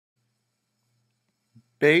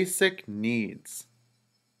Basic needs.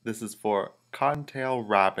 This is for cottontail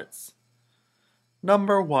rabbits.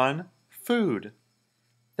 Number 1, food.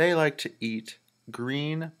 They like to eat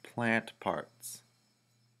green plant parts.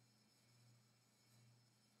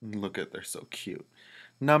 Look at, they're so cute.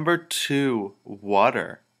 Number 2,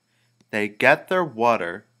 water. They get their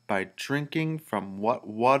water by drinking from what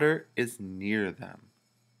water is near them.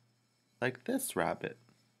 Like this rabbit.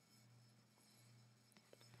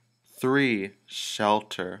 3,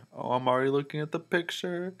 shelter. Oh, I'm already looking at the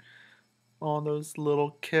picture. Oh, those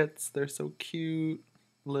little kits, they're so cute,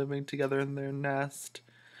 living together in their nest.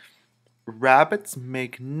 Rabbits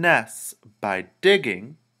make nests by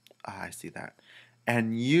digging, I see that,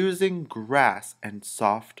 and using grass and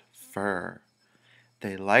soft fur.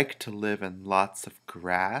 They like to live in lots of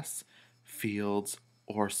grass, fields,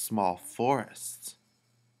 or small forests.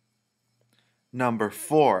 Number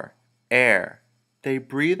 4, air. They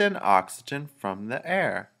breathe in oxygen from the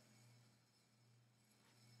air.